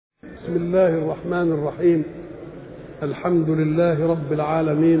بسم الله الرحمن الرحيم. الحمد لله رب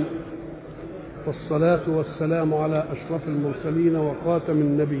العالمين، والصلاة والسلام على أشرف المرسلين وخاتم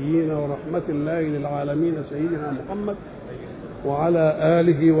النبيين ورحمة الله للعالمين سيدنا محمد وعلى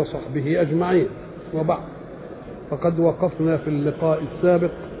آله وصحبه أجمعين. وبعد، فقد وقفنا في اللقاء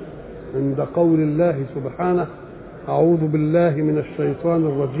السابق عند قول الله سبحانه: أعوذ بالله من الشيطان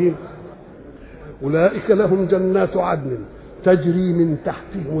الرجيم. أولئك لهم جنات عدن تجري من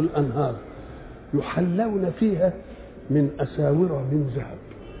تحتهم الأنهار يحلون فيها من أساور من ذهب.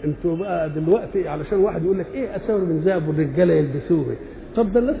 انتوا بقى دلوقتي علشان واحد يقول لك ايه أساور من ذهب والرجاله يلبسوها؟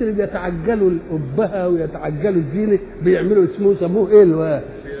 طب ده الناس اللي بيتعجلوا القبها ويتعجلوا الزينه بيعملوا يسموه ايه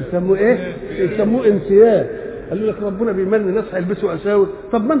يسموه ايه؟ يسموه انسياب. قالوا لك ربنا بيمن الناس هيلبسوا اساور.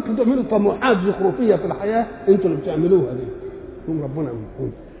 طب ما انتوا بتعملوا طموحات زخرفيه في الحياه، انتوا اللي بتعملوها دي. هم ربنا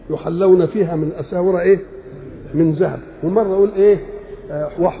يحلون فيها من اساور ايه؟ من ذهب. ومره يقول ايه؟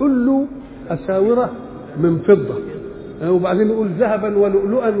 وحلوا اساور من فضه. وبعدين يقول ذهبا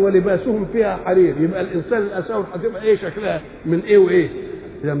ولؤلؤا ولباسهم فيها حرير. يبقى الانسان الاساور هتبقى ايه شكلها؟ من ايه وايه؟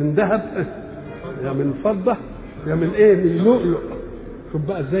 يا من ذهب يا من فضه يا من ايه؟ من لؤلؤ. شوف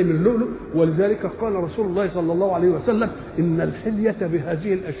بقى ازاي من اللؤلؤ. ولذلك قال رسول الله صلى الله عليه وسلم: ان الحليه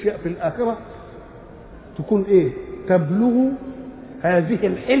بهذه الاشياء في الاخره تكون ايه؟ تبلغ هذه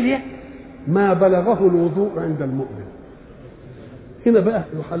الحليه ما بلغه الوضوء عند المؤمن. هنا بقى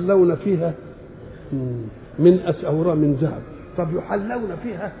يحلون فيها من أساور من ذهب. طب يحلون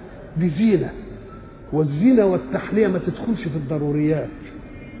فيها بزينة، والزينة والتحلية ما تدخلش في الضروريات.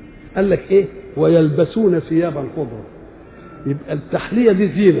 قال لك ايه؟ ويلبسون ثيابا خضرا. يبقى التحلية دي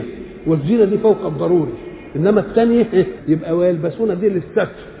زينة، والزينة دي فوق الضروري. انما الثانية إيه؟ يبقى ويلبسون دي للستر،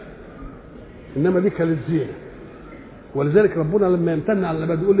 انما دي كانت زينة. ولذلك ربنا لما يمتن على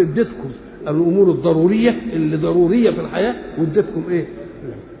العباد يقول: اديتكم الامور الضرورية اللي ضرورية في الحياة، واديتكم ايه؟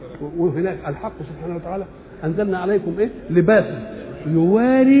 وهناك الحق سبحانه وتعالى: انزلنا عليكم ايه؟ لباسا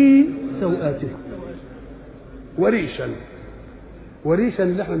يواري سوآتكم وريشا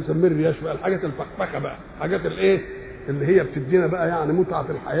اللي احنا بنسميه الرياش بقى، الحاجات الفخفخه بقى، حاجات الايه اللي هي بتدينا بقى يعني متعه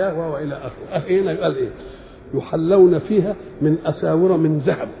في الحياه والى اخره. هنا يقال ايه؟ يحلون فيها من اساور من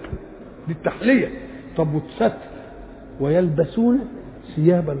ذهب، دي التحليه. طب والستر: ويلبسون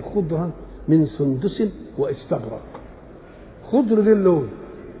ثيابا خضرا من سندس واستبرق. خضر دي اللون،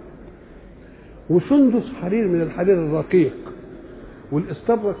 وسندس حرير من الحرير الرقيق،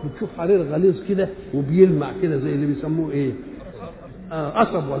 والاستبرق بتشوف حرير غليظ كده وبيلمع كده زي اللي بيسموه ايه؟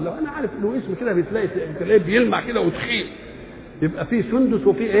 قصب ولا انا عارف له اسم كده، بتلاقيه بيلمع كده وتخين. يبقى فيه سندس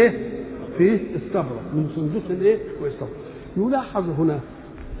وفيه ايه؟ فيه استبرق من سندس ايه؟ واستبرق. يلاحظ هنا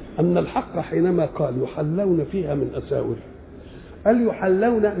ان الحق حينما قال يحلون فيها من اساور، قال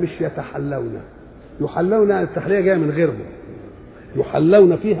يحلون مش يتحلون. يحلون يعني التحليه جايه من غيرهم.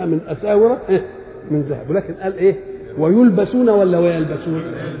 يحلون فيها من اساور إيه؟ من ذهب. ولكن قال ايه؟ ويلبسون ولا ويلبسون؟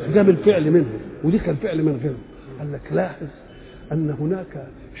 جاب الفعل منهم، ودي كان فعل من غيرهم. قال لك لاحظ ان هناك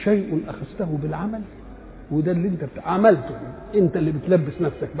شيء اخذته بالعمل، وده اللي انت عملته، انت اللي بتلبس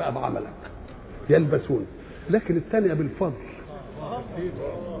نفسك بقى بعملك. يلبسون. لكن الثانيه بالفضل،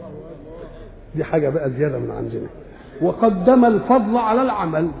 دي حاجه بقى زياده من عندنا. وقدم الفضل على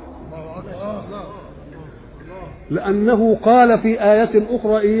العمل، لأنه قال في آية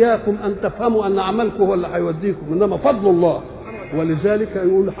أخرى: إياكم أن تفهموا أن عملكم هو اللي هيوديكم، إنما فضل الله. ولذلك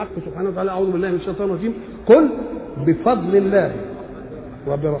يقول الحق سبحانه وتعالى: أعوذ بالله من الشيطان الرجيم: قل بفضل الله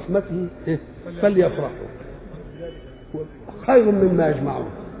وبرحمته فليفرحوا خير مما يجمعون.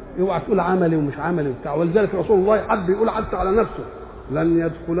 اوعى تقول عملي ومش عملي وبتاع. ولذلك رسول الله حد يقول حتى على نفسه: لن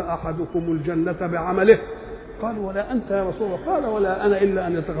يدخل أحدكم الجنة بعمله. قال: ولا أنت يا رسول الله؟ قال: ولا أنا إلا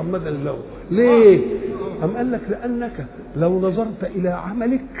أن يتغمدني الله. ليه؟ أم قال لك: لأنك لو نظرت إلى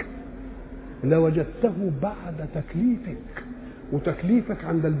عملك لوجدته بعد تكليفك، وتكليفك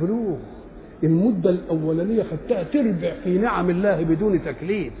عند البلوغ. المدة الأولانية خدتها تربع في نعم الله بدون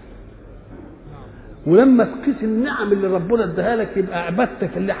تكليف، ولما تقيس النعم اللي ربنا اداها لك يبقى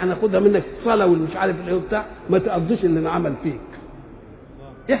عبادتك اللي هناخدها منك الصلاة والمش عارف ايه وبتاع ما تقضيش اللي انعمل فيك.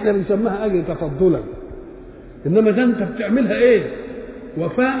 احنا بنسميها أجر تفضلا، انما ده انت بتعملها ايه؟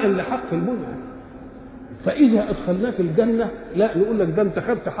 وفاء لحق المنعم. فاذا ادخلناك الجنه لا نقول لك ده انت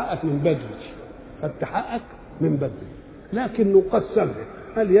خدت حقك من بدري، خدت حقك من بدري. لكن نقسمها: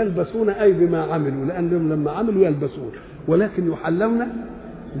 هل يلبسون اي بما عملوا، لانهم لما عملوا يلبسون، ولكن يحلون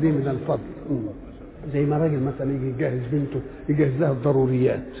دي من الفضل. زي ما راجل مثلا يجي يجهز بنته، يجهز لها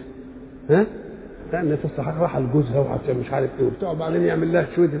الضروريات، لان تستحق راحه لجوزها وحتى مش عارف ايه وبتاع، وبعدين يعمل لها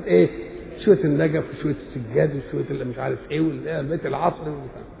شويه الايه؟ شويه النجف وشويه السجاد وشويه اللي مش عارف ايه والبيت العصر.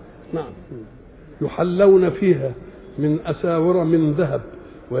 نعم. يحلون فيها من اساور من ذهب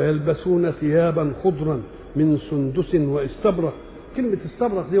ويلبسون ثيابا خضرا من سندس واستبرق. كلمة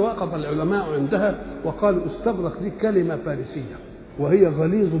استبرق دي وقف العلماء عندها وقالوا استبرق دي كلمة فارسية وهي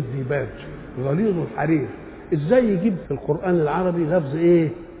غليظ الديباج غليظ الحرير. ازاي يجيب في القرآن العربي لفظ ايه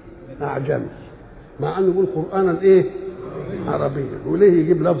اعجمي مع انه يقول قرآنا ايه عربيا، وليه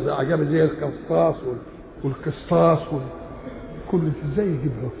يجيب لفظ اعجمي زي القسطاس والقسطاس كل ازاي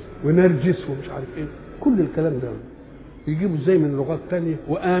يجيب لفظ ونرجس ومش عارف ايه كل الكلام ده يجيبوا ازاي من لغات تانية؟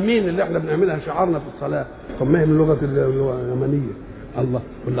 وامين اللي احنا بنعملها شعارنا في الصلاه طب ما هي من اللغه اليمنيه الله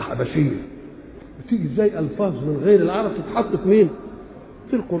ولا حبشيه، بتيجي ازاي الفاظ من غير العرب تتحط في مين؟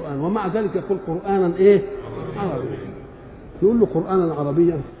 في القران، ومع ذلك يقول قرانا ايه عربيا. نقول له قرانا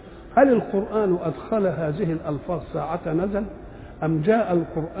عربيا، هل القران ادخل هذه الالفاظ ساعه نزل ام جاء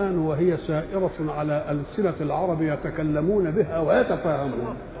القران وهي سائره على السنه العرب يتكلمون بها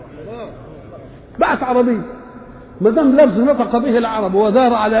ويتفاهمون؟ بعت عربي ما دام لفظ نطق به العرب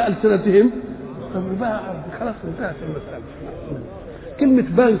ودار على السنتهم بقى خلاص انتهت المساله. كلمه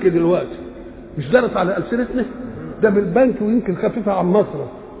بنك دلوقتي مش دارت على السنتنا؟ ده بالبنك ويمكن خفيفه عن مصر،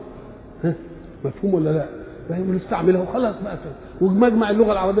 مفهوم ولا لا؟ فهي بنستعملها وخلاص بقى. ومجمع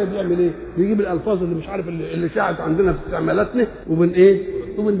اللغه العربيه بيعمل ايه؟ بيجيب الالفاظ اللي مش عارف اللي شاعت عندنا في استعمالاتنا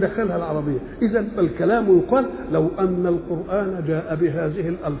وبندخلها العربيه. اذا فالكلام يقال لو ان القران جاء بهذه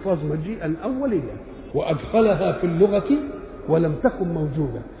الالفاظ مجيئا اوليا وادخلها في اللغه ولم تكن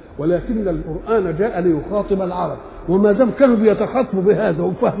موجوده، ولكن القران جاء ليخاطب العرب، وما دام كانوا بيتخاطبوا بهذا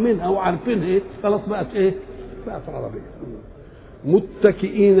وفاهمينها وعارفين ايه خلاص بقت ايه؟ بقت عربيه.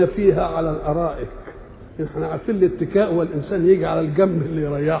 متكئين فيها على الارائك. احنا عارفين الاتكاء والانسان يجي على الجنب اللي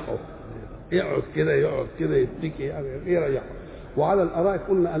يريحه، يقعد كده يتكي يعني يريحه. وعلى الارائك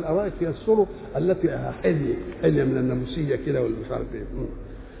قلنا الارائك هي السرر التي حليه من الناموسيه كده والمش عارف ايه.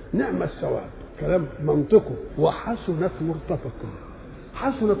 نعم الثواب كلام منطقه. وحسنت مرتفقه.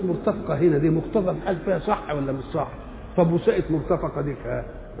 حسنت مرتفقه هنا دي مقتضى الحال فيها صح ولا مش صح؟ طب وسائت مرتفقه دي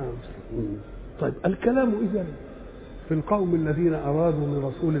طيب الكلام اذا في القوم الذين ارادوا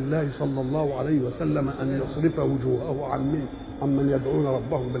من رسول الله صلى الله عليه وسلم ان يصرف وجوهه عن من يدعون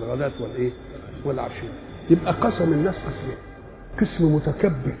ربهم بالغداة والعشي. يبقى قسم الناس قسمين، قسم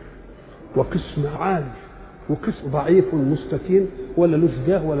متكبر وقسم عالي وقسم ضعيف مستكين ولا له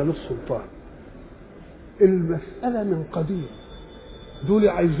جاه ولا له سلطان. المسألة من قديم دول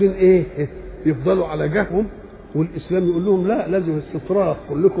عايزين ايه؟ يفضلوا على جههم، والاسلام يقول لهم لا لازم استطراف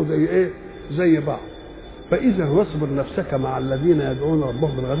كلكم زي ايه؟ زي بعض. فإذا واصبر نفسك مع الذين يدعون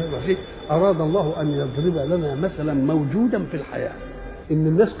ربهم بالغداة والعشي. أراد الله أن يضرب لنا مثلا موجودا في الحياة إن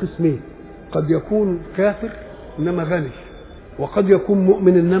الناس قسمين، قد يكون كافر إنما غني، وقد يكون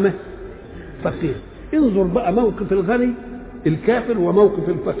مؤمن إنما فقير. انظر بقى موقف الغني الكافر وموقف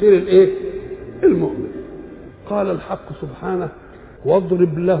الفقير الايه؟ المؤمن. قال الحق سبحانه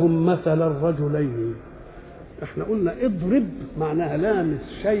واضرب لهم مثل الرجلين. احنا قلنا اضرب معناها لامس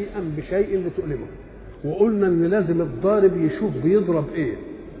شيئا بشيء لتؤلمه، وقلنا ان لازم الضارب يشوف بيضرب ايه،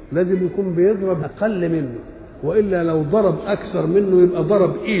 لازم يكون بيضرب اقل منه، والا لو ضرب اكثر منه يبقى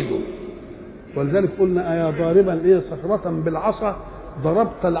ضرب ايده. ولذلك قلنا ايا ضاربا ايه صخرة بالعصا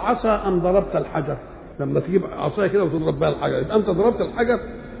ضربت العصا ام ضربت الحجر؟ لما تجيب عصايه كده وتضرب بها الحجر يبقى انت ضربت الحجر؟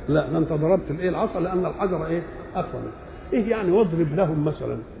 لا، انت ضربت الايه العصا، لان الحجر ايه اقوى منه. ايه يعني واضرب لهم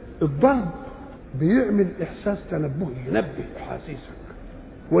مثلا؟ الضرب بيعمل احساس تنبهي، ينبه احاسيسك،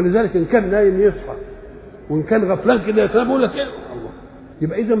 ولذلك ان كان نايم يصحى وان كان غفلان كده يتنبه يقول لك ايه الله.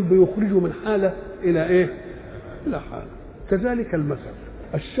 يبقى اذا بيخرجه من حاله الى ايه؟ الى حاله. كذلك المثل،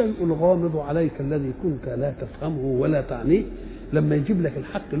 الشيء الغامض عليك الذي كنت لا تفهمه ولا تعنيه لما يجيب لك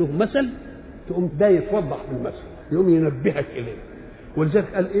الحق له مثل تقوم ده يتوضح بالمثل، يقوم ينبهك اليه.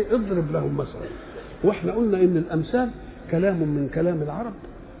 ولذلك قال ايه؟ اضرب لهم مثلا. واحنا قلنا ان الامثال كلام من كلام العرب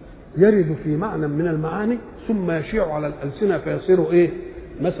يرد في معنى من المعاني ثم يشيع على الالسنه فيصير ايه؟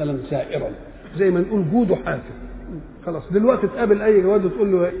 مثلا سائرا. زي ما نقول جود حاتم، خلاص دلوقتي تقابل اي جواد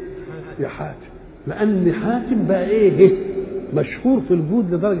تقول له ايه؟ يا حاتم، لان حاتم بقى ايه؟ مشهور في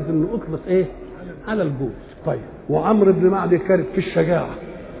الجود لدرجه انه اطلق ايه؟ على الجود. طيب وعمرو بن معدي كارث في الشجاعه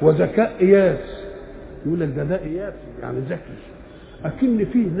وذكاء اياس، يقول لك ده اياس يعني ذكي. اكن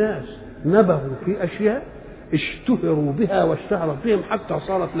فيه ناس نبهوا في اشياء اشتهروا بها واشتهرت بهم حتى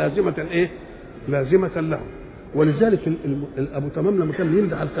صارت لازمه ايه؟ لازمه لهم. ولذلك ابو تمام لما كان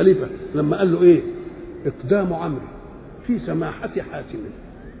يمدح الخليفه لما قال له ايه؟ اقدام عمرو في سماحه حاتم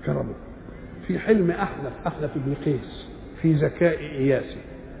كرمه، في حلم احنف بن قيس، في ذكاء اياسي.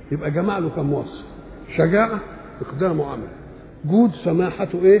 يبقى جمع له كم وصف؟ شجاعه اقدام عمرو، جود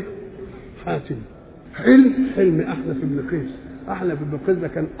سماحته ايه؟ حاتم، حلم احنف بن قيس. احنف بن قيس ده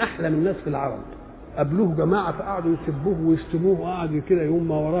كان احلم الناس في العرب، قابلوه جماعه فقعدوا يسبوه ويشتموه، وقعد كده يوم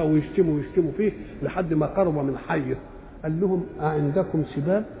ما وراه ويشتموا فيه لحد ما قرب من حيه. قال لهم أعندكم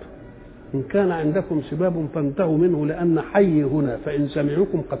سباب؟ إن كان عندكم سباب فانتهوا منه لأن حي هنا فإن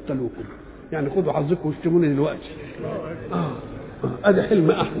سمعوكم قتلوكم. يعني خدوا حظكم واشتموني دلوقتي. ادي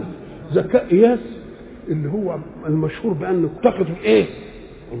حلم احمد. ذكاء اياس اللي هو المشهور بانه اقتقد ايه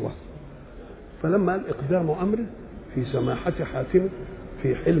الله. فلما قال اقدام امره في سماحه حاتم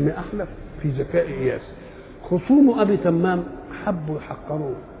في حلم احلف في ذكاء اياس، خصوم ابي تمام حبوا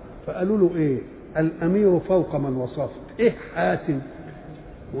يحقروه فقالوا له ايه الامير فوق من وصفت، ايه حاتم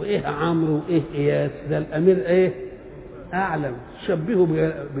وايه عمرو وايه اياس، ده الامير ايه اعلم، شبهه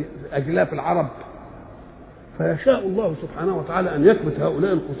باجلاف العرب. فيشاء الله سبحانه وتعالى ان يثبت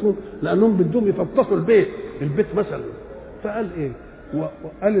هؤلاء الخصوم لانهم بدهم يفطسوا البيت مثلا. فقال ايه؟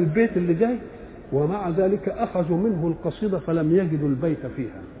 وقال البيت اللي جاي ومع ذلك اخذوا منه القصيده فلم يجدوا البيت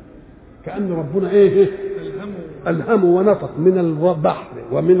فيها، كأن ربنا ايه الهموا ونطق من البحر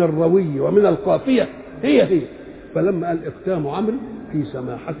ومن الروي ومن القافيه هي. فلما قال اقدام عمرو في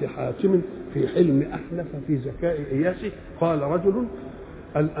سماحه حاتم في حلم احلف في ذكاء اياسي، قال رجل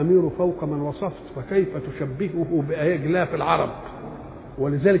الامير فوق من وصفت فكيف تشبهه باجلاف العرب.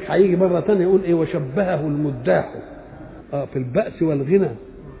 ولذلك هيجي مره ثانيه يقول ايه وشبهه المداح في البأس والغنى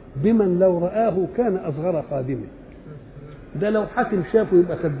بمن لو رآه كان اصغر قادمه. ده لو حاتم شافه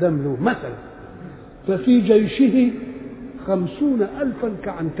يبقى خدام له مثلا. ففي جيشه 50,000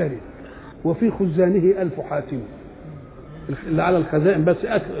 كعنتر وفي خزانه 1000 حاتم. اللي على الخزائن بس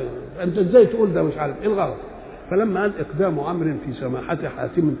انت ازاي تقول ده مش عارف ايه الغلط. فلما قال اقدام عمرو في سماحه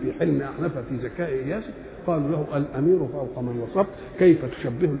حاتم في حلم احنف في ذكاء اياس، قالوا له الامير فوق من وصف كيف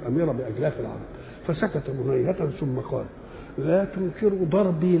تشبه الامير باجلاف العرب. فسكت منيهة ثم قال لا تنكروا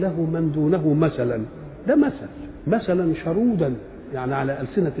ضربي له من دونه مثلا. ده مثلا شرودا يعني على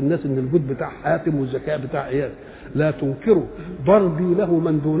ألسنة الناس ان الجود بتاع حاتم والذكاء بتاع اياس. لا تنكروا ضربي له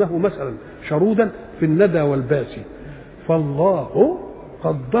من دونه مثلا شرودا في الندى والباسي، فالله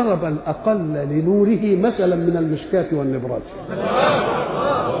قد ضرب الأقل لنوره مثلا من المشكاة والنبراس.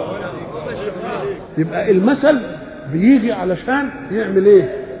 يبقى المثل بيجي علشان يعمل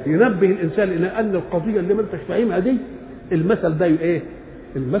ايه؟ ينبه الإنسان إلى أن القضية اللي ما انتش فاهمها دي المثل ده ايه؟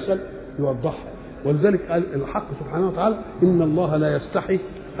 المثل يوضحها. ولذلك قال الحق سبحانه وتعالى إن الله لا يستحي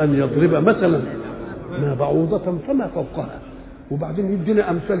أن يضرب مثلا ما بعوضة فما فوقها. وبعدين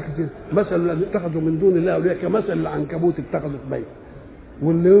يدينا أمثال كتير. مثل الذي اتخذوا من دون الله أولياء كمثل العنكبوت اتخذت بيت،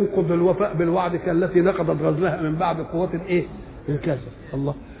 واللي ينقض الوفاء بالوعد كالتي نقضت غزلها من بعد قوة ايه انكسر.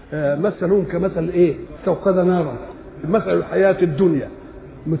 الله مثلهم كمثل ايه توقد نارا. مثل الحياة الدنيا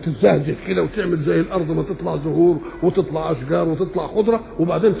متزهزه كده وتعمل زي الارض ما تطلع زهور وتطلع اشجار وتطلع خضره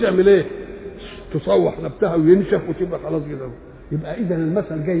وبعدين تعمل ايه تصوح نبتها وينشف وتبقى خلاص كده. يبقى اذا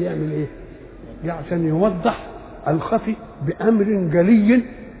المثل جاي يعمل ايه؟ جاي عشان يوضح الخفي بامر جلي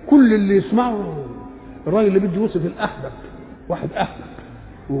كل اللي يسمعه. الراجل اللي بده يوصف الاحدب، واحد احدب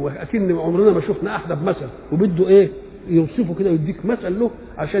واكن عمرنا ما شفنا احدب مثل، وبده ايه يوصفه كده ويديك مثل له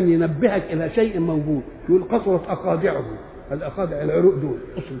عشان ينبهك الى شيء موجود. يقول قصرت اقاضعه، الاقاضع العروق دول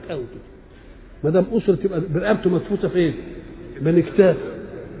قصرت قوي كده، ما دام قصرت تبقى برقبته مدفوسه فين؟ بين كتاف.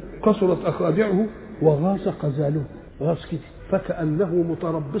 قصرت اقاضعه وغاص قزاله، غاص كده فكانه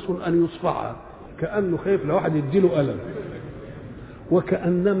متربص ان يصفعها، كانه خايف لو واحد يديله الم.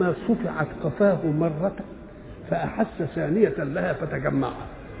 وكانما صفعت قفاه مره فاحس ثانيه لها فتجمعها.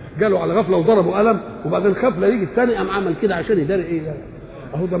 جاله على غفله وضربوا قلم وبعدين خاف لا يجي الثاني قام عمل كده عشان يداري ايه ده.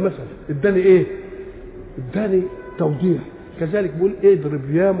 اهو ده مثل اداني ايه؟ اداني توضيح. كذلك بيقول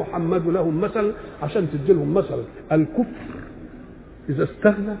اضرب يا محمد لهم مثل عشان تدي لهم مثلا الكفر اذا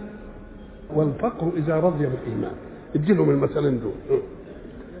استغنى والفقر اذا رضي بالايمان. ادي لهم المثلين دول.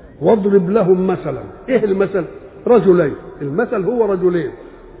 واضرب لهم مثلا. ايه المثل؟ رجلين. المثل هو رجلين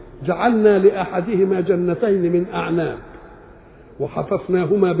جعلنا لاحدهما جنتين من اعناب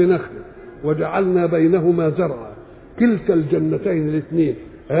وحففناهما بنخل وجعلنا بينهما زرعا كلتا الجنتين الاثنين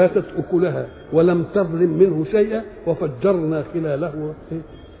آتت أكلها ولم تظلم منه شيئا وفجرنا خلاله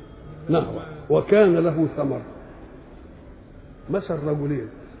نهرا وكان له ثمر. مثل رجلين.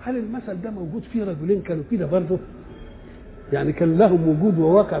 هل المثل ده موجود فيه رجلين كانوا كده برضه؟ يعني كان لهم وجود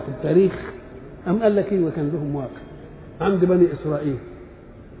وواقع في التاريخ؟ أم قال لك إيه وكان لهم واقع؟ عند بني إسرائيل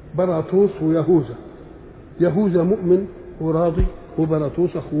براطوس ويهوذا. يهوذا مؤمن وراضي،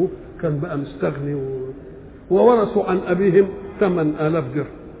 وبراطوس أخوه كان بقى مستغني وورثوا عن أبيهم 8,000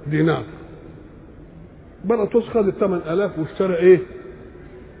 دينار. براطوس خد 8,000 واشترى إيه؟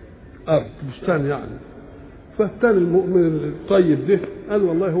 أرض بستان يعني. فالتاني المؤمن الطيب ده قال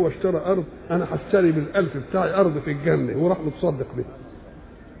والله هو اشترى أرض، أنا هشتري بال1000 بتاعي أرض في الجنة، وراح متصدق به.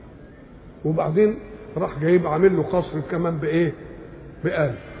 وبعدين راح جايب عامل له قصر كمان بايه؟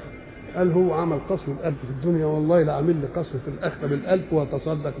 ب1000. قال هو عمل قصر ب1000 في الدنيا، والله لا عامل لي قصر في الاخره ب1000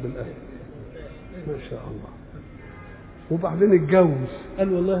 وتصدق ب1000. ما شاء الله. وبعدين اتجوز،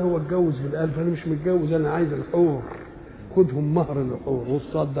 قال والله هو اتجوز ب1000، انا مش متجوز، انا عايز الحور، خدهم مهر الحور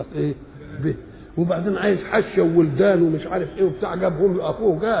وتصدق ايه به. وبعدين عايز حشه وولدان ومش عارف ايه وبتاع، جابهم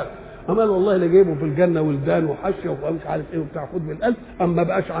لاخوه جاب، قال والله اللي جايبه في الجنه ولدان وحشه ومش عارف ايه وبتاع، خد ب1000، اما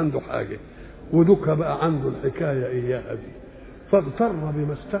بقاش عنده حاجه ودكها بقى عنده الحكايه اياها دي. فاغتر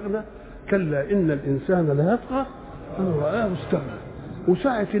بما استغنى، كلا ان الانسان لا يطغى ان رآه استغنى.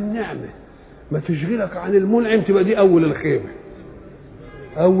 وساعه النعمه ما تشغلك عن المنعم تبقى دي اول الخيمه،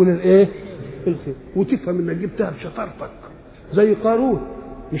 اول الايه؟ الخيمه. وتفهم انك جبتها بشطارتك زي قارون،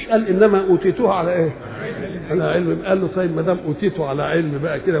 مش قال انما اوتيتوها على ايه؟ على علم. قال له طيب ما دام اوتيته على علم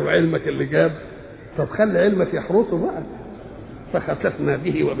بقى كده وعلمك اللي جاب، طب خلي علمك يحرسه بقى، فخسفنا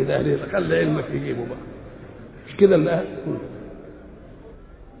به وبداره، خلي علمك يجيبه بقى، مش كده اللي قال.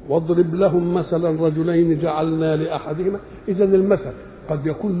 واضرب لهم مثلا رجلين جعلنا لاحدهما. اذا المثل قد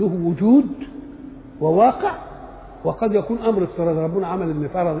يكون له وجود وواقع، وقد يكون امر افتراض، ربنا عمل ان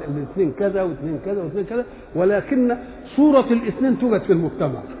فرض الاثنين كذا واثنين كذا واثنين كذا، ولكن صوره الاثنين توجد في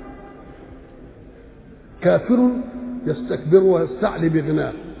المجتمع. كافر يستكبر ويستعلي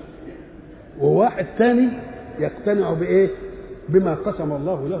بغناه، وواحد ثاني يقتنع بايه؟ بما قسم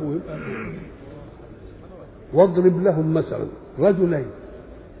الله له. يبقى واضرب لهم مثلا رجلين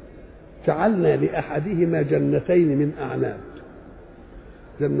جعلنا لاحدهما جنتين من اعناب،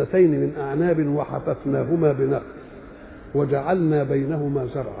 جنتين من اعناب وحففناهما بنخل وجعلنا بينهما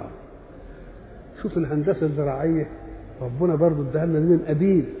زرعا. شوف الهندسه الزراعيه ربنا برضو اداها لنا من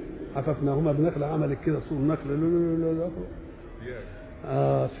قديم. حففناهما بنخل، عملت كده سور نخل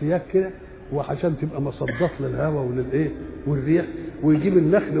سياج كده، وعشان تبقى مصدات للهواء وللايه والريح، ويجيب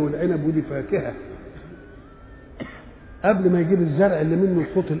النخل والعنب ودي فاكهه قبل ما يجيب الزرع اللي منه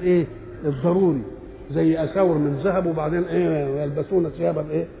الصوت الايه الضروري، زي اساور من ذهب، وبعدين ايه يلبسون ثيابا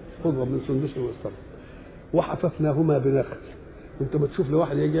ايه خضرا من سندس واستبرق. وحففناهما بنخل. انت ما تشوف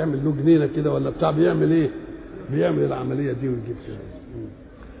لواحد يجي يعمل له جنينه كده ولا بتاع، بيعمل ايه؟ بيعمل العمليه دي ويجيب كده.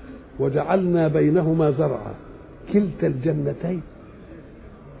 وجعلنا بينهما زرعا كلتا الجنتين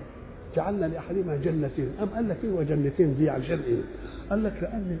جعلنا لاحدهما جنتين. قال لك ايه وجنتين دي عشان ايه؟ قال لك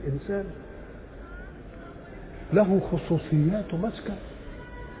لان الانسان له خصوصيات مسكن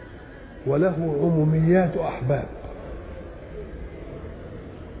وله عموميات احباب.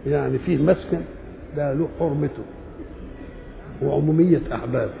 يعني فيه مسكن ده له حرمته وعموميه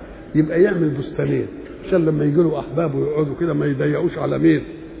احباب، يبقى يعمل بستانين عشان لما يجي له احباب ويقعدوا كده ما يضيقوش على مين؟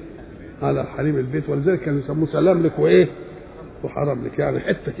 على حريم البيت. ولذلك كانوا يسموه سلام لك وايه؟ وحرام لك، يعني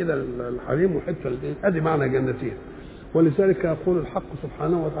حته كده الحريم وحته البيت، ادي معنى جنتين. ولذلك يقول الحق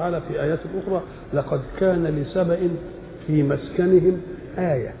سبحانه وتعالى في ايات اخرى: لقد كان لسبأ في مسكنهم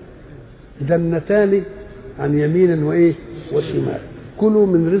آية، جنتان عن يمين وايه؟ وشمال، كلوا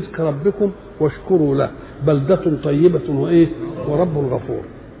من رزق ربكم واشكروا له بلدة طيبة وايه؟ ورب غفور.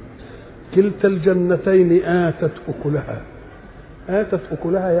 كلتا الجنتين آتت أكلها. آتت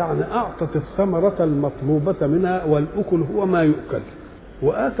أكلها يعني أعطت الثمرة المطلوبة منها، والأكل هو ما يؤكل.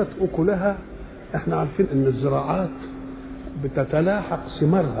 وآتت أكلها، احنا عارفين ان الزراعات بتتلاحق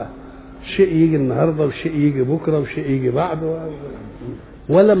ثمارها، شيء يجي النهارده وشيء يجي بكره وشيء يجي بعده،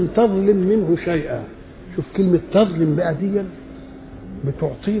 ولم تظلم منه شيئا. شوف كلمة تظلم بقى دي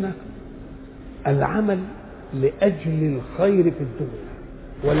بتعطينا العمل لأجل الخير في الدنيا،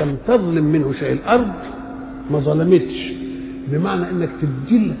 ولم تظلم منه شيء. الأرض ما ظلمتش، بمعنى انك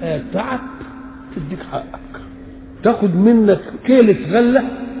تديلها تعب تديك حقك، تاخد منك كيلة غلة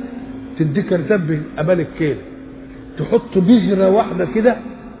تديك ارتب قبل الكيلة، تحط بذرة واحدة كده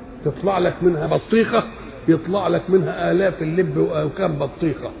تطلع لك منها بطيخة، يطلع لك منها آلاف اللب وكام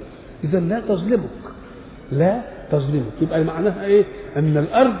بطيخة. إذا لا تظلمك، لا تظلمك. يبقى معناها ايه؟ ان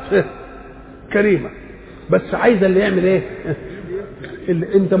الارض كريمة، بس عايزة اللي يعمل ايه؟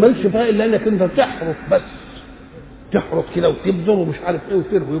 اللي انت مالكش فيها الا انك انت تحرث، بس تحرث كده وتبذر ومش عارف ايه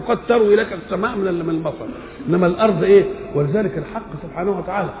وتروي، وقد تروي لك السماء من المطر. انما الارض ايه؟ ولذلك الحق سبحانه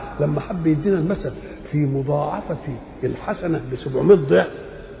وتعالى لما حب يدينا المثل في مضاعفة الحسنة ب700 ضعف،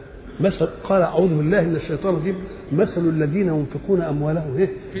 مثل قال: اعوذ بالله من الشيطان الرجيم: مثل الذين ينفقون اموالهم ايه؟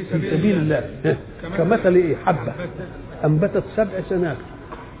 في سبيل الله كمثل ايه؟ حبة انبتت 7 سنابل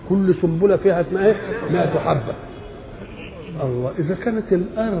كل سنبلة فيها 100 حبة. الله، إذا كانت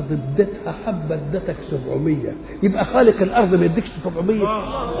الأرض ادتها حبة ادتك 700، يبقى خالق الأرض ما يديكش 700؟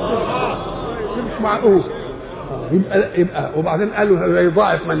 مش معقول. يبقى وبعدين قالوا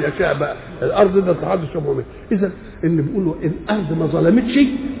يضاعف من يشاء بقى، الأرض ادت لحد 700. إذا اللي بيقولوا الأرض ما ظلمتش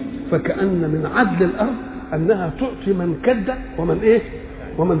فكأن من عدل الارض انها تعطي من كد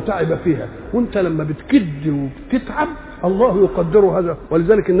ومن تعب فيها. وانت لما بتكد وبتتعب الله يقدره هذا.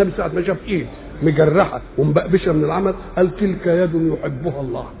 ولذلك النبي ساعه ما شاف ايد مجرحه ومبقبشه من العمل قال تلك يد يحبها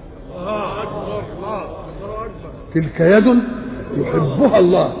الله. تلك يد يحبها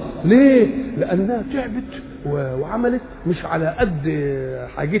الله. ليه؟ لانها تعبت وعملت مش على قد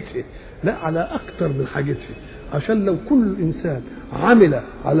حاجتها، لا على اكتر من حاجتها. عشان لو كل انسان عمل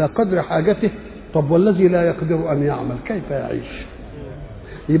على قدر حاجته، طب والذي لا يقدر ان يعمل كيف يعيش؟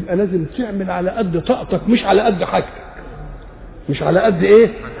 يبقى لازم تعمل على قد طاقتك مش على قد حاجتك. مش على قد ايه؟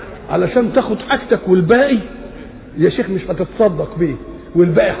 علشان تاخد حاجتك والباقي يا شيخ مش هتتصدق بيه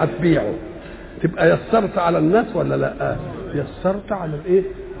والباقي هتبيعه. تبقى يسرت على الناس ولا لا؟ يسرت على الايه؟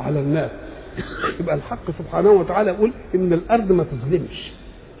 على الناس. يبقى الحق سبحانه وتعالى يقول ان الارض ما تظلمش،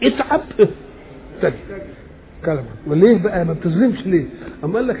 اتعب تجد كلمه. وليه بقى ما بتظلمش ليه؟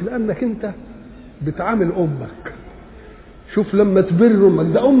 اما قال لك لانك انت بتعامل امك. شوف لما تبر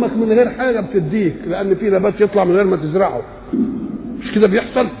امك، ده امك من غير حاجه بتديك، لان في نبات يطلع من غير ما تزرعه، مش كده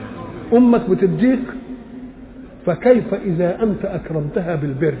بيحصل؟ امك بتديك، فكيف اذا انت اكرمتها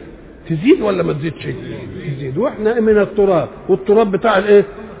بالبر تزيد ولا ما تزيدش؟ تزيد. واحنا من التراب، والتراب بتاع الايه؟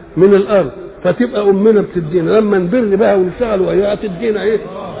 من الارض. فتبقى امنا بتدينا، لما نبر بها ونشتغل وهي تدينا ايه؟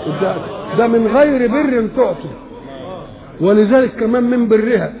 ده من غير بر تعطي. ولذلك كمان من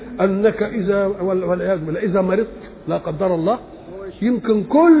برها انك اذا والعياذ بالله اذا مرضت لا قدر الله يمكن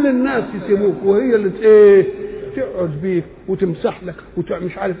كل الناس يسيبوك وهي اللي ايه؟ تقعد بيك وتمسح لك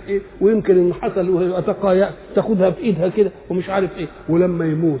ومش عارف ايه، ويمكن ان حصل اتقايا تاخدها بايدها كده ومش عارف ايه. ولما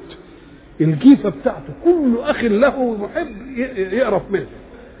يموت الجيفه بتاعته كل اخ له محب يقرف منه،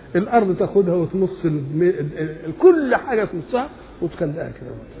 الارض تاخدها وتمص كل حاجه تمصها وتخليها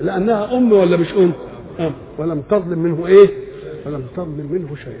كده، لانها ام ولا مش ام؟ ولم تظلم منه ايه؟ ولم تظلم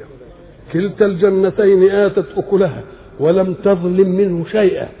منه شيئا. كلتا الجنتين آتت أكلها ولم تظلم منه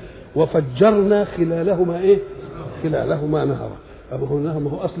شيئا وفجرنا خلالهما ايه؟ خلالهما نهرا. ابو نهر ما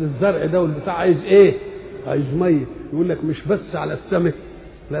هو اصل الزرع ده والبتاع عايز ايه؟ عايز ميه. يقول لك مش بس على السمك،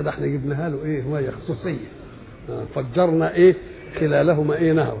 لا ده احنا جبناها له ايه؟ ميه خصوصيه. فجرنا ايه؟ خلالهما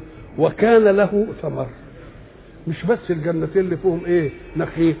ايه؟ نهرا وكان له ثمر. مش بس الجنتين اللي فيهم ايه؟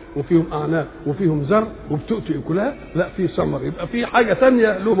 نخيل وفيهم اعناب وفيهم زرع وبتؤتي اكلها، لا في ثمر. يبقى في حاجه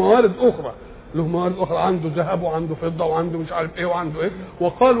ثانيه له موارد اخرى، له موارد اخرى، عنده ذهب وعنده فضه وعنده مش عارف ايه وعنده ايه.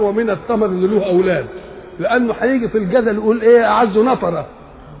 وقال ومن الثمر اللي له اولاد، لانه هيجي في الجدل يقول ايه؟ اعز نفره،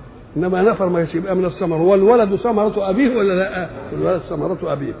 انما نفر ما يبقى من الثمر. والولد ثمرة ابيه ولا لا؟ الولد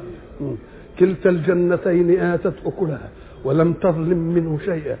ثمرة ابيه. كلتا الجنتين آتت أكلها ولم تظلم منه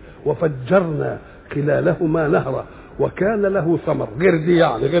شيئا وفجرنا خلالهما نهرا وكان له ثمر. غير دي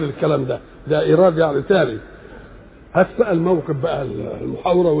يعني، غير الكلام ده إيراد يعني تاني. هات بقى الموقف بقى،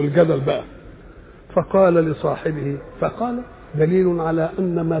 المحاورة والجدل بقى. فقال لصاحبه، فقال دليل على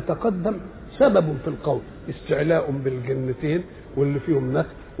أن ما تقدم سبب في القول، استعلاء بالجنتين واللي فيهم نخل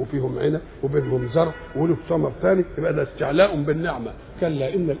وفيهم عنب وبينهم زرع وله ثمر ثاني، يبقى ده استعلاء بالنعمة.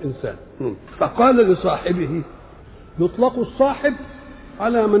 كلا إن الإنسان. فقال لصاحبه، يطلق الصاحب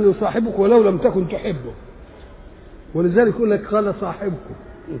على من يصاحبك ولو لم تكن تحبه، ولذلك يقول لك قال صاحبكم.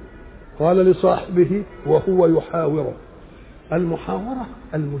 قال لصاحبه وهو يحاوره. المحاورة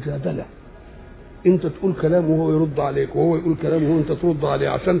المجادلة، انت تقول كلام وهو يرد عليك، وهو يقول كلام وانت ترد عليه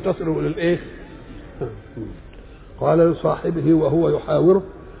عشان تصلوا للايه؟ قال لصاحبه وهو يحاوره.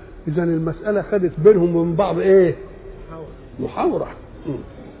 اذا المسألة خدت بينهم ومن بعض ايه؟ محاورة.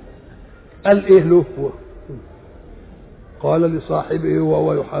 قال ايه له؟ قال لصاحبه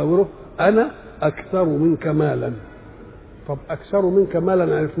وهو يحاوره انا اكثر منك مالا. طب اكثر منك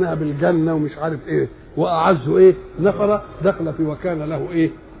مالا عرفناها بالجنة ومش عارف ايه، واعز ايه؟ نفر. دخل في وكان له ايه؟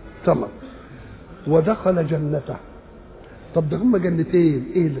 ثمر. ودخل جنته. طب ده هم جنتين،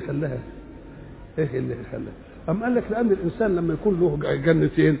 ايه اللي خلاها؟ ايه اللي خلاها؟ أم قال لك لأن الإنسان لما يكون له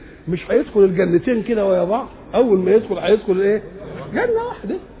جنتين مش هيدخل الجنتين كده ويا بعض، أول ما يدخل هيدخل إيه؟ جنة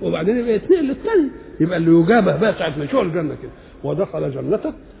واحدة، وبعدين يبقى يتنقل للثانية. يبقى اللي يجابه بقى ساعة ما يشوف الجنة كده. ودخل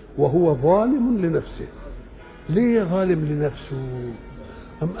جنته وهو ظالم لنفسه. ليه ظالم لنفسه؟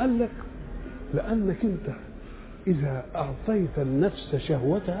 أم قال لك لأنك أنت إذا أعطيت النفس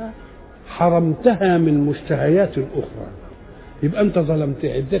شهوتها حرمتها من مشتهيات الأخرى، يبقى انت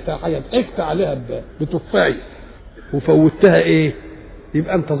ظلمتها. اديتها حاجه ضحكت عليها بتفاعي وفوتها ايه؟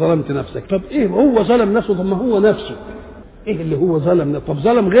 يبقى انت ظلمت نفسك. طب ايه هو ظلم نفسه؟ طب ما هو نفسه ايه اللي هو ظلم نفسه؟ طب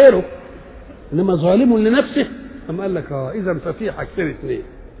ظلم غيره، انما ظالم لنفسه. اما قال لك اذا ففي حاجتين اثنين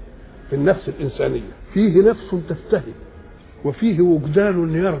في النفس الانسانيه، فيه نفس تستهي وفيه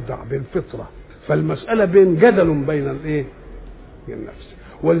وجدان يردع بالفطره. فالمساله بين جدل بين الايه؟ النفس.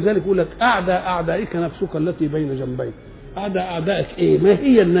 ولذلك يقول لك اعدى اعدائك نفسك التي بين جنبيك. اعدى اعدائك ايه؟ ما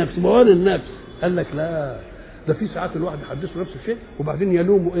هي النفس؟ موان النفس. قال لك لا، ده في ساعات الواحد يحدثه نفس الشيء وبعدين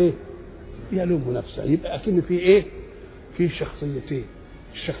يلومه ايه؟ يلومه نفسه. يبقى اكن في ايه؟ في شخصيتين.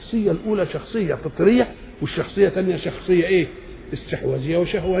 الشخصيه الاولى شخصيه فطريه، والشخصيه الثانيه شخصيه ايه؟ استحواذيه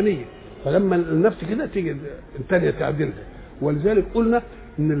وشهوانيه. فلما النفس كده تيجي الثانيه تعدلها. ولذلك قلنا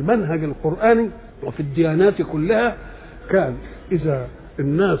ان المنهج القراني وفي الديانات كلها كان اذا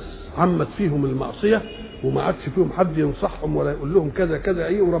الناس عمت فيهم المعصيه وما عادش فيهم حد ينصحهم ولا يقول لهم كذا كذا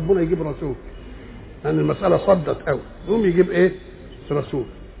ايه، وربنا يجيب رسول. لان يعني المساله صدت قوي، يقوم يجيب ايه؟ رسول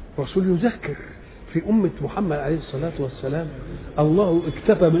يذكر. في امه محمد عليه الصلاه والسلام الله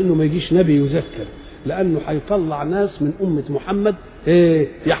اكتفى بانه ما يجيش نبي يذكر، لانه هيطلع ناس من امه محمد ايه؟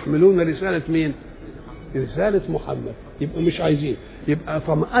 يحملون رساله مين؟ رساله محمد. يبقى مش عايزين، يبقى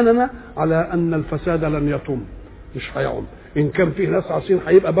طمأننا على ان الفساد لن يطم، مش هيعم. ان كان فيه ناس عاصين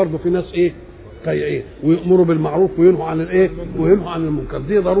هيبقى برضه في ناس ايه؟ طيعين ويأمروا بالمعروف وينهوا عن الايه؟ وينهوا عن المنكر.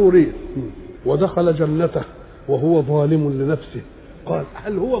 دي ضروريه. ودخل جنته وهو ظالم لنفسه. قال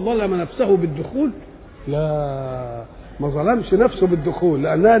هل هو ظلم نفسه بالدخول؟ لا، ما ظلمش نفسه بالدخول،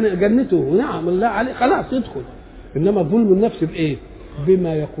 لانها جنته ونعم الله عليه خلاص يدخل. انما ظلم النفس بايه؟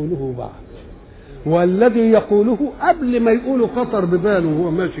 بما يقوله بعد. والذي يقوله قبل ما يقوله خطر بباله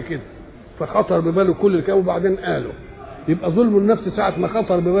وهو ماشي كده، فخطر بباله كل الكلام وبعدين قاله. يبقى ظلم النفس ساعة ما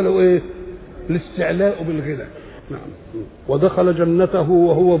خطر بباله ايه؟ الاستعلاء بالغنى. نعم. ودخل جنته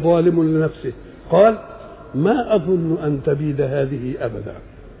وهو ظالم لنفسه. قال ما أظن أن تبيد هذه أبدا.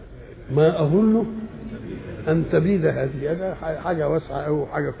 ما أظن أن تبيد هذه أبدا. حاجة واسعة أو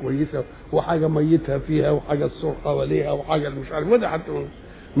حاجة كويسة وحاجة ميتها فيها وحاجة الصور حواليها وحاجة مش عارف وده حتى.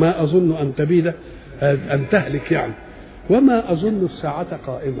 ما أظن أن تبيد، أن تهلك يعني. وما أظن الساعة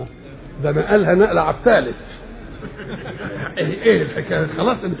قائمة. ده أنا قالها نقل على الثالث. إيه الحكاية؟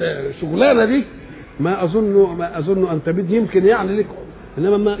 خلاص أنت شغلانة دي. ما أظن أن تبيد يمكن يعني لك،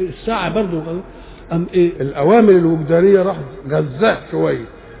 إنما ما الساعة برضو أم إيه الأوامر الوجدانية راح غزاه شوية.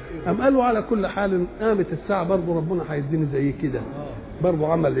 أم قالوا على كل حال قامت الساعة برضو ربنا هيديني زي كده برضو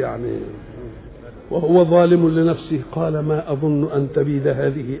عمل يعني. وهو ظالم لنفسه قال ما أظن أن تبيد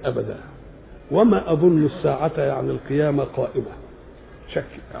هذه أبدا وما أظن الساعة يعني القيامة قائمة. شك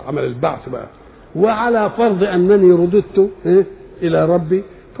عمل البعث بقى. وعلى فرض أنني رددت إيه؟ إلى ربي.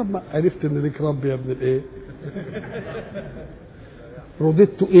 طب ما عرفت أن لك ربي يا ابن الإيه؟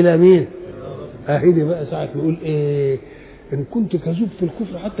 رددت إلى مين؟ أهدي بقى ساعة نقول إيه؟ إن كنت كذوب في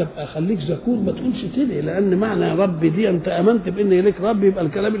الكفر حتى أبقى أخليك ذكور ما تقولش كده، لأن معنى ربي دي أنت آمنت بإن لك ربي، يبقى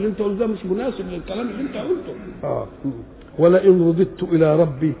الكلام اللي أنت قلته ده مش مناسب للكلام اللي أنت قلته. ولئن رددت إلى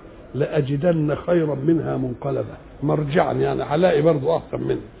ربي لأجدن خيرا منها منقلبا. مرجعا يعني هلاقي برضه أحسن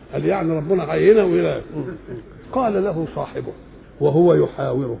منها. قال يعني ربنا هينا وإلى. قال له صاحبه وهو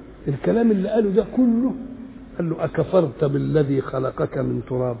يحاوره. الكلام اللي قاله ده كله قال له أكفرت بالذي خلقك من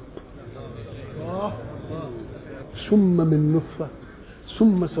تراب ثم من نطفة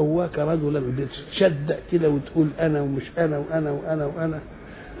ثم سواك رجلا. بتشدق كده وتقول أنا ومش أنا وأنا وأنا وأنا.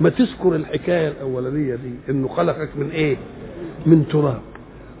 ما تذكر الحكاية الأولانية دي إنه خلقك من إيه؟ من تراب.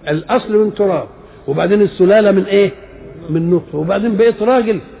 الأصل من تراب، وبعدين السلالة من إيه؟ من نطفة، وبعدين بقيت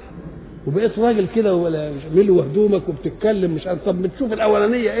راجل وبقيت راجل كده ولا ملو هدومك وبتتكلم مش عارف. طب بتشوف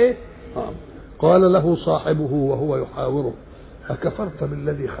الأولانية إيه؟ قال له صاحبه وهو يحاوره أكفرت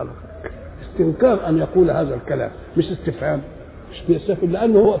بالذي خلقك. استنكار أن يقول هذا الكلام، مش استفهام، مش بيستفهم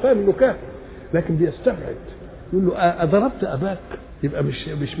لأنه هو فاهم إنه كافر، لكن بيستبعد. يقول له أضربت أباك؟ يبقى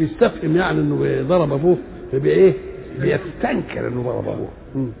مش بيستفهم يعني إنه ضرب أبوه، يبقى إيه؟ بيستنكر إنه ضرب أبوه.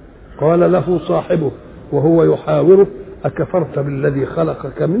 قال له صاحبه وهو يحاوره أكفرت بالذي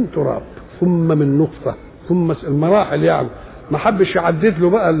خلقك من تراب ثم من نطفة. ثم المراحل يعني ما حبش يعدد له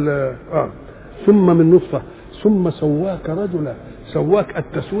بقى ثم من نطفة ثم سواك رجلا. سواك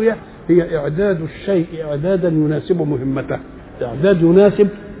التسوية هي إعداد الشيء إعدادا يناسب مهمته. إعداد يناسب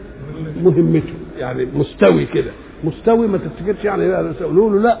مهمته يعني مستوي كده. مستوي ما تفتكرش يعني يقولوا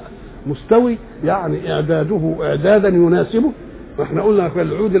له لا، مستوي يعني إعداده إعدادا يناسبه. احنا قلنا في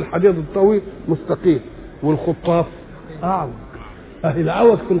العود الحديد الطويل مستقيم والخطاف أعوج.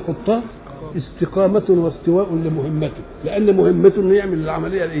 العوج في الخطاف استقامة واستواء لمهمته، لأن مهمته إنه يعمل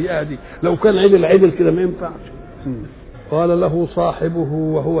العملية الإياه دي. لو كان عدل كده ما ينفعش. قال له صاحبه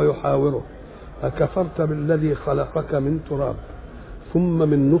وهو يحاوره أكفرت بالذي خلقك من تراب ثم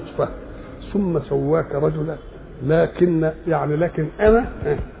من نطفة ثم سواك رجلا.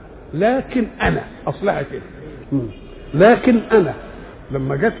 لكن أنا أصلها كده. لكن أنا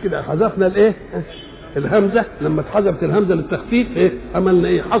لما جت كده حذفنا الإيه؟ الهمزة. لما اتحذفت الهمزة للتخفيف إيه؟ عملنا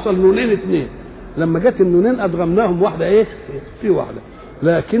إيه؟ حصل نونين اثنين. لما جت النونين أدغمناهم واحدة إيه؟ في واحدة.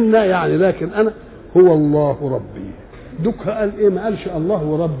 لكن يعني لكن انا هو الله ربي. دوكها قال ايه؟ ما قالش الله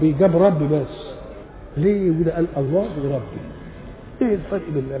وربي، جاب ربي بس. ليه؟ وده قال الله وربي. ايه الفرق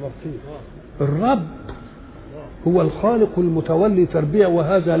بين العبارتين؟ الرب هو الخالق المتولي تربية،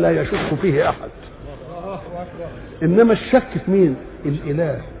 وهذا لا يشك فيه احد. انما الشك في مين؟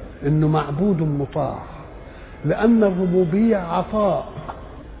 الاله، انه معبود مطاع، لان الربوبيه عطاء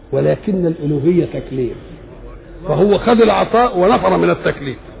ولكن الالوهيه تكليف، فهو خذ العطاء ونفر من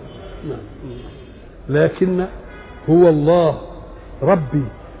التكليف. لكن هو الله ربي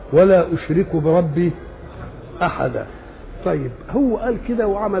ولا اشرك بربي احدا. طيب هو قال كده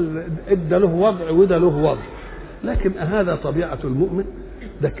وعمل، ادى له وضع وده له وضع، لكن هذا طبيعه المؤمن.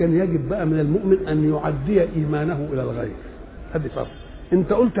 ده كان يجب بقى من المؤمن ان يعدي ايمانه الى الغير. هذه فرق.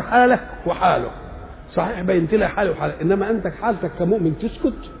 انت قلت حالك وحاله، صحيح بينت لها حاله وحاله، انما انت حالتك كمؤمن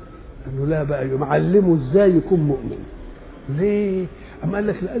تسكت؟ انه لا، بقى معلمه ازاي يكون مؤمن. ليه؟ اما قال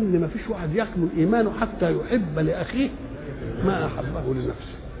لك لان ما فيش واحد يكمل ايمانه حتى يحب لاخيه ما احبه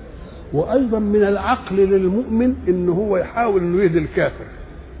لنفسه. وايضا من العقل للمؤمن ان هو يحاول انه يهدي الكافر.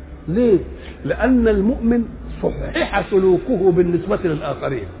 ليه؟ لان المؤمن صحح سلوكه بالنسبه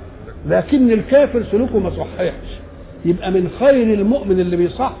للاخرين، لكن الكافر سلوكه ما صححش. يبقى من خير المؤمن اللي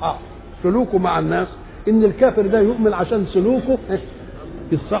بيصحح سلوكه مع الناس ان الكافر ده يؤمن عشان سلوكه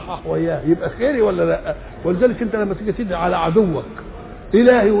يصحح وياه، يبقى خيري ولا لا؟ ولذلك انت لما تيجي تدعي على عدوك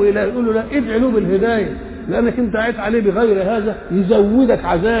الهي والهي يقول له لا، ادعي له بالهدايه، لانك انت عيت عليه بغير هذا يزودك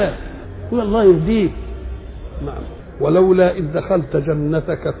عذاب. قول الله يهديك. نعم. ولولا إذ دخلت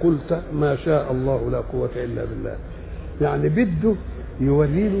جنتك قلت ما شاء الله لا قوة إلا بالله. يعني بده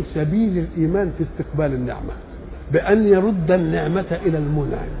يوريله سبيل الإيمان في استقبال النعمة بأن يرد النعمة إلى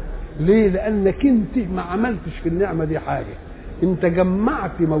المنعم. ليه؟ لأنك أنت ما عملتش في النعمة دي حاجة، أنت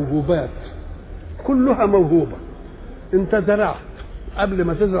جمعت موهوبات كلها موهوبة. أنت زرعت، قبل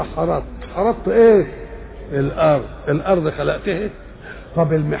ما تزرع حرطت إيه؟ الأرض خلقتها.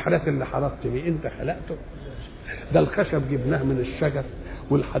 طب المحرث اللي حرطت بيه أنت خلقته؟ ده الخشب جبناه من الشجر،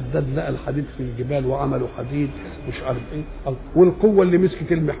 والحداد لقى الحديد في الجبال وعملوا حديد مش عارف ايه. والقوه اللي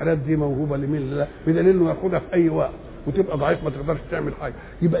مسكت المحرات دي موهوبه لمين؟ لا، بدليل انه ياخدها في اي وقت وتبقى ضعيف ما تقدرش تعمل حاجه.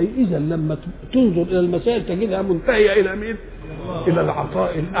 يبقى اذا لما تنظر الى المسائل تجدها منتهيه الى مين؟ الى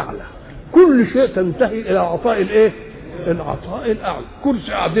العطاء الاعلى. كل شيء تنتهي الى عطاء الايه؟ العطاء الاعلى.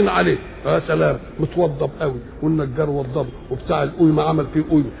 كرسي قاعدين عليه يا سلام متوضب قوي، والنجار وضبه، وبتاع القيمه عمل فيه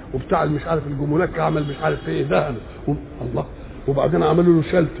قيمه، وبتاع مش عارف الجمونك عمل مش عارف فيه دهن الله، وبعدين عملوا له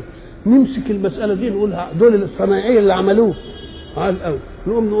شلته. نمسك المساله دي نقولها دول الصنايعيه اللي عملوه عال قوي.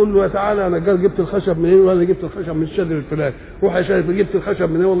 نقوم نقول له يا تعالى يا نجار جبت الخشب منين؟ ولا جبت الخشب من الشجر الفلاني. روح يا شريف جبت الخشب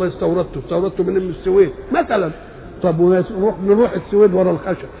منين؟ والله استوردته من السويد مثلا. طب نروح السويد ورا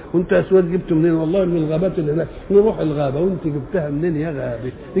الخشب، وانت يا سويد جبته منين؟ والله من الغابات اللي هناك. نروح الغابه، وانت جبتها منين يا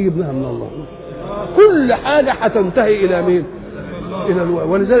غابه؟ دي جبناها من الله. كل حاجه هتنتهي الى مين؟ الى الوالد.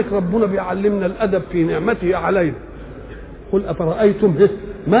 ولذلك ربنا بيعلمنا الادب في نعمته علينا. قل افرايتم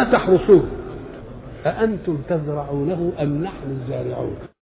ما تحرثون أأنتم تزرعونه ام نحن الزارعون.